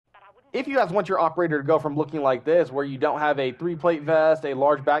If you guys want your operator to go from looking like this, where you don't have a 3-plate vest, a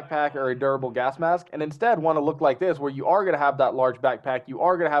large backpack, or a durable gas mask, and instead want to look like this, where you are going to have that large backpack, you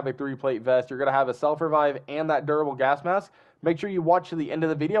are going to have a 3-plate vest, you're going to have a self-revive and that durable gas mask, make sure you watch to the end of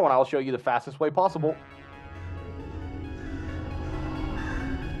the video and I'll show you the fastest way possible.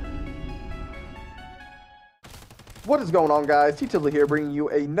 What is going on, guys? T-Tiddly here, bringing you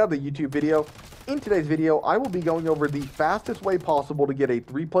another YouTube video. In today's video, I will be going over the fastest way possible to get a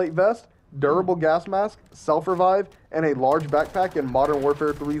 3-plate vest, durable gas mask, self-revive, and a large backpack in Modern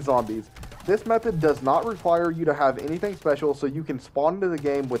Warfare 3 Zombies. This method does not require you to have anything special, so you can spawn into the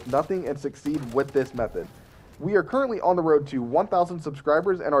game with nothing and succeed with this method. We are currently on the road to 1,000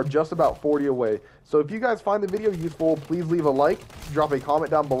 subscribers and are just about 40 away. So if you guys find the video useful, please leave a like, drop a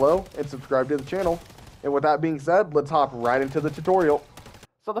comment down below, and subscribe to the channel. And with that being said, let's hop right into the tutorial.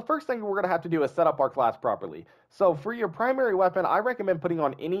 So the first thing we're going to have to do is set up our class properly. So for your primary weapon, I recommend putting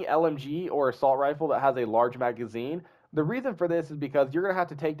on any LMG or assault rifle that has a large magazine. The reason for this is because you're going to have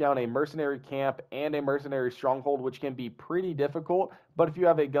to take down a mercenary camp and a mercenary stronghold, which can be pretty difficult. But if you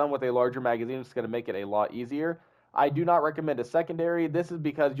have a gun with a larger magazine, it's going to make it a lot easier. I do not recommend a secondary. This is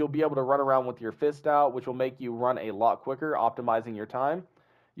because you'll be able to run around with your fist out, which will make you run a lot quicker, optimizing your time.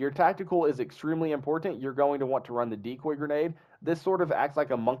 Your tactical is extremely important. You're going to want to run the decoy grenade. This sort of acts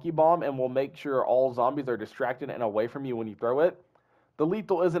like a monkey bomb and will make sure all zombies are distracted and away from you when you throw it. The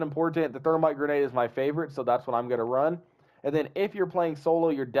lethal isn't important. The thermite grenade is my favorite, so that's what I'm going to run. And then if you're playing solo,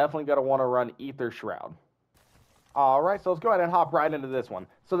 you're definitely going to want to run Ether Shroud. Alright, so let's go ahead and hop right into this one.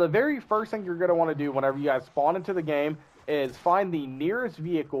 So the very first thing you're going to want to do whenever you guys spawn into the game is find the nearest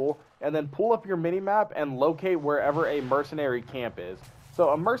vehicle and then pull up your minimap and locate wherever a mercenary camp is.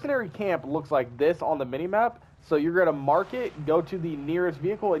 So a mercenary camp looks like this on the minimap. So you're going to mark it, go to the nearest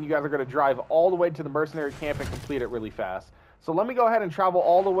vehicle, and you guys are going to drive all the way to the mercenary camp and complete it really fast. So let me go ahead and travel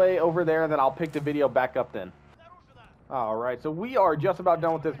all the way over there, and then I'll pick the video back up then. Alright, so we are just about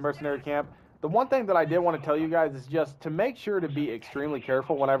done with this mercenary camp. The one thing that I did want to tell you guys is just to make sure to be extremely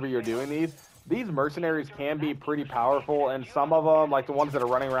careful whenever you're doing these. These mercenaries can be pretty powerful, and some of them, like the ones that are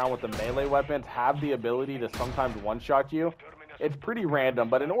running around with the melee weapons, have the ability to sometimes one-shot you. It's pretty random,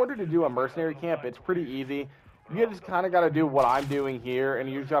 but in order to do a mercenary camp, it's pretty easy. You just kind of got to do what I'm doing here, and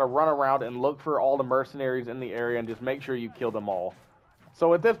you just got to run around and look for all the mercenaries in the area and just make sure you kill them all.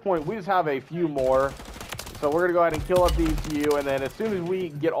 So at this point, we just have a few more. So we're going to go ahead and kill up these few, and then as soon as we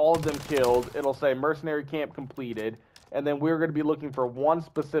get all of them killed, it'll say mercenary camp completed, and then we're going to be looking for one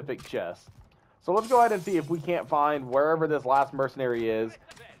specific chest. So let's go ahead and see if we can't find wherever this last mercenary is.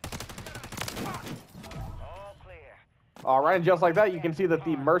 Alright, and just like that, you can see that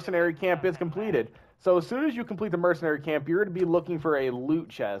the mercenary camp is completed. So as soon as you complete the mercenary camp, you're going to be looking for a loot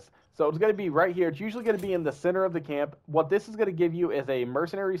chest. So it's going to be right here. It's usually going to be in the center of the camp. What this is going to give you is a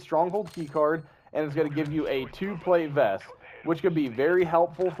mercenary stronghold keycard, and it's going to give you a 2-plate vest, which could be very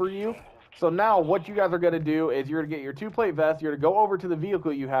helpful for you. So now what you guys are going to do is you're going to get your 2-plate vest, you're going to go over to the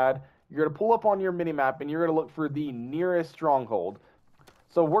vehicle you had, you're going to pull up on your minimap, and you're going to look for the nearest stronghold.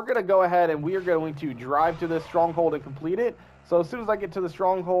 So we're going to go ahead and we are going to drive to this stronghold and complete it. So as soon as I get to the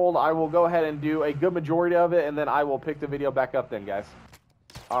stronghold, I will go ahead and do a good majority of it, and then I will pick the video back up then, guys.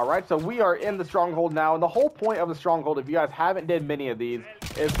 Alright, so we are in the stronghold now, and the whole point of the stronghold, if you guys haven't did many of these,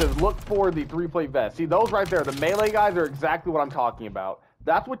 is to look for the 3-plate vest. See, those right there, the melee guys are exactly what I'm talking about.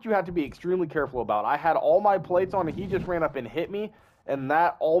 That's what you have to be extremely careful about. I had all my plates on, and he just ran up and hit me, and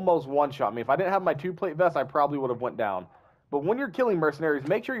that almost one-shot me. If I didn't have my 2-plate vest, I probably would have went down. But when you're killing mercenaries,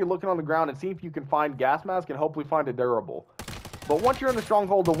 make sure you're looking on the ground and see if you can find gas mask and hopefully find a durable. But once you're in the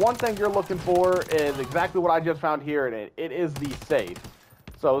stronghold, the one thing you're looking for is exactly what I just found here, and it is the safe.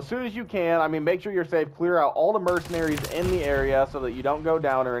 So as soon as you can, I mean, make sure you're safe, clear out all the mercenaries in the area so that you don't go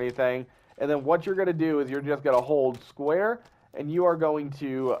down or anything. And then what you're going to do is you're just going to hold square, and you are going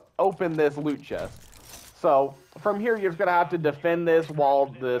to open this loot chest. So from here, you're just going to have to defend this while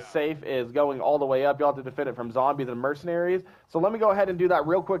the safe is going all the way up. You'll have to defend it from zombies and mercenaries. So let me go ahead and do that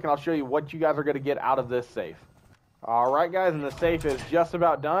real quick, and I'll show you what you guys are going to get out of this safe. Alright, guys, and the safe is just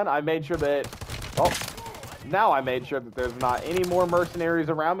about done. I made sure that... Oh, now I made sure that there's not any more mercenaries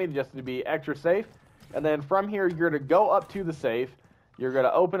around me, just to be extra safe. And then from here, you're going to go up to the safe. You're going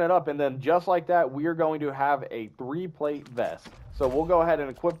to open it up, and then just like that, we are going to have a 3-plate vest. So we'll go ahead and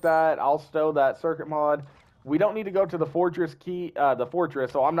equip that. I'll stow that circuit mod. We don't need to go to the fortress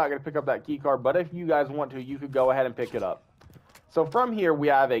so I'm not going to pick up that key card, but if you guys want to, you could go ahead and pick it up. So from here, we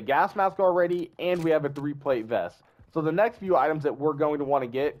have a gas mask already, and we have a 3-plate vest. So the next few items that we're going to want to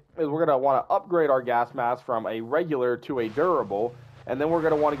get is we're going to want to upgrade our gas mask from a regular to a durable, and then we're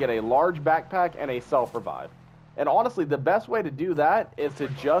going to want to get a large backpack and a self-revive. And honestly, the best way to do that is to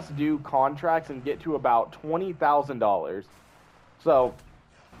just do contracts and get to about $20,000. So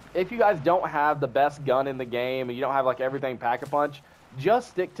if you guys don't have the best gun in the game and you don't have like everything Pack-a-Punch, just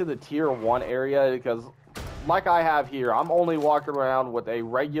stick to the tier 1 area, because like I have here, I'm only walking around with a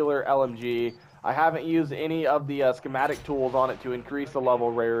regular LMG. I haven't used any of the schematic tools on it to increase the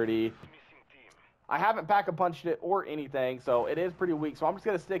level rarity. I haven't Pack-a-Punched it or anything, so it is pretty weak. So I'm just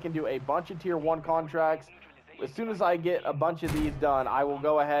going to stick and do a bunch of tier 1 contracts. As soon as I get a bunch of these done, I will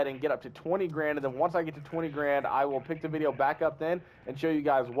go ahead and get up to 20 grand. And then once I get to 20 grand, I will pick the video back up then and show you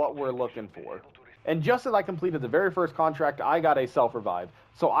guys what we're looking for. And just as I completed the very first contract, I got a self-revive.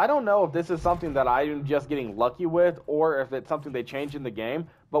 So I don't know if this is something that I'm just getting lucky with or if it's something they changed in the game.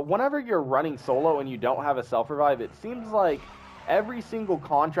 But whenever you're running solo and you don't have a self-revive, it seems like every single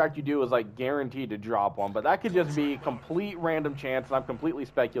contract you do is like guaranteed to drop one, but that could just be complete random chance, and I'm completely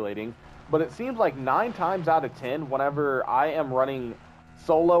speculating. But it seems like 9 times out of 10, whenever I am running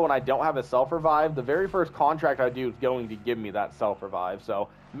solo and I don't have a self-revive, the very first contract I do is going to give me that self-revive. So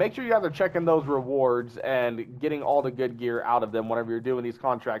make sure you guys are checking those rewards and getting all the good gear out of them whenever you're doing these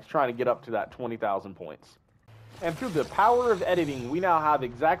contracts, trying to get up to that 20,000 points. And through the power of editing, we now have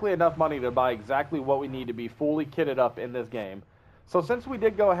exactly enough money to buy exactly what we need to be fully kitted up in this game. So since we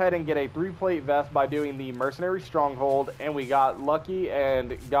did go ahead and get a 3-plate vest by doing the Mercenary Stronghold, and we got lucky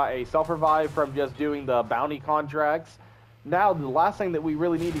and got a self-revive from just doing the bounty contracts, now the last thing that we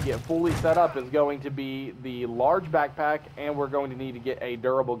really need to get fully set up is going to be the large backpack, and we're going to need to get a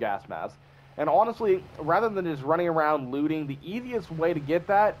durable gas mask. And honestly, rather than just running around looting, the easiest way to get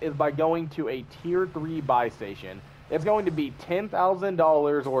that is by going to a tier 3 buy station. It's going to be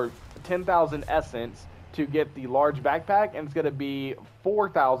 $10,000 or 10,000 essence to get the large backpack, and it's going to be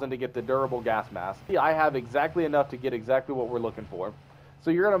 4,000 to get the durable gas mask. I have exactly enough to get exactly what we're looking for.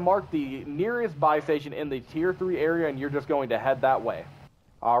 So you're going to mark the nearest buy station in the tier 3 area, and you're just going to head that way.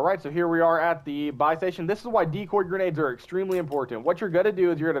 Alright, so here we are at the buy station. This is why decoy grenades are extremely important. What you're going to do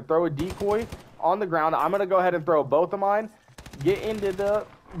is you're going to throw a decoy on the ground. I'm going to go ahead and throw both of mine, get into the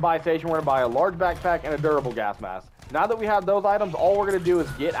buy station. We're going to buy a large backpack and a durable gas mask. Now that we have those items, all we're going to do is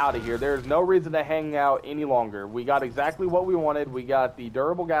get out of here. There's no reason to hang out any longer. We got exactly what we wanted. We got the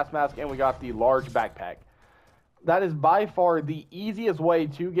durable gas mask and we got the large backpack. That is by far the easiest way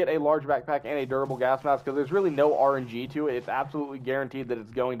to get a large backpack and a durable gas mask, because there's really no RNG to it. It's absolutely guaranteed that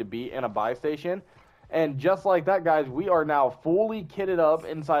it's going to be in a buy station. And just like that, guys, we are now fully kitted up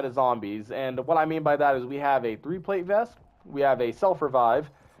inside of zombies. And what I mean by that is we have a 3-plate vest, we have a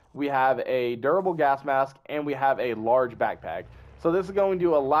self-revive, we have a durable gas mask, and we have a large backpack. So this is going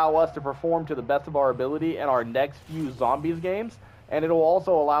to allow us to perform to the best of our ability in our next few zombies games. And it'll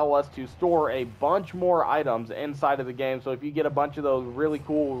also allow us to store a bunch more items inside of the game. So if you get a bunch of those really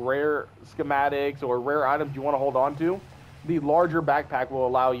cool rare schematics or rare items you want to hold on to, the larger backpack will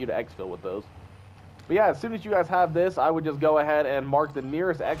allow you to exfil with those. But yeah, as soon as you guys have this, I would just go ahead and mark the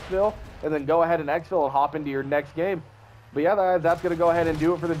nearest exfil, and then go ahead and exfil and hop into your next game. But yeah, guys, that's going to go ahead and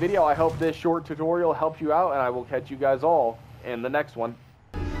do it for the video. I hope this short tutorial helps you out, and I will catch you guys all in the next one.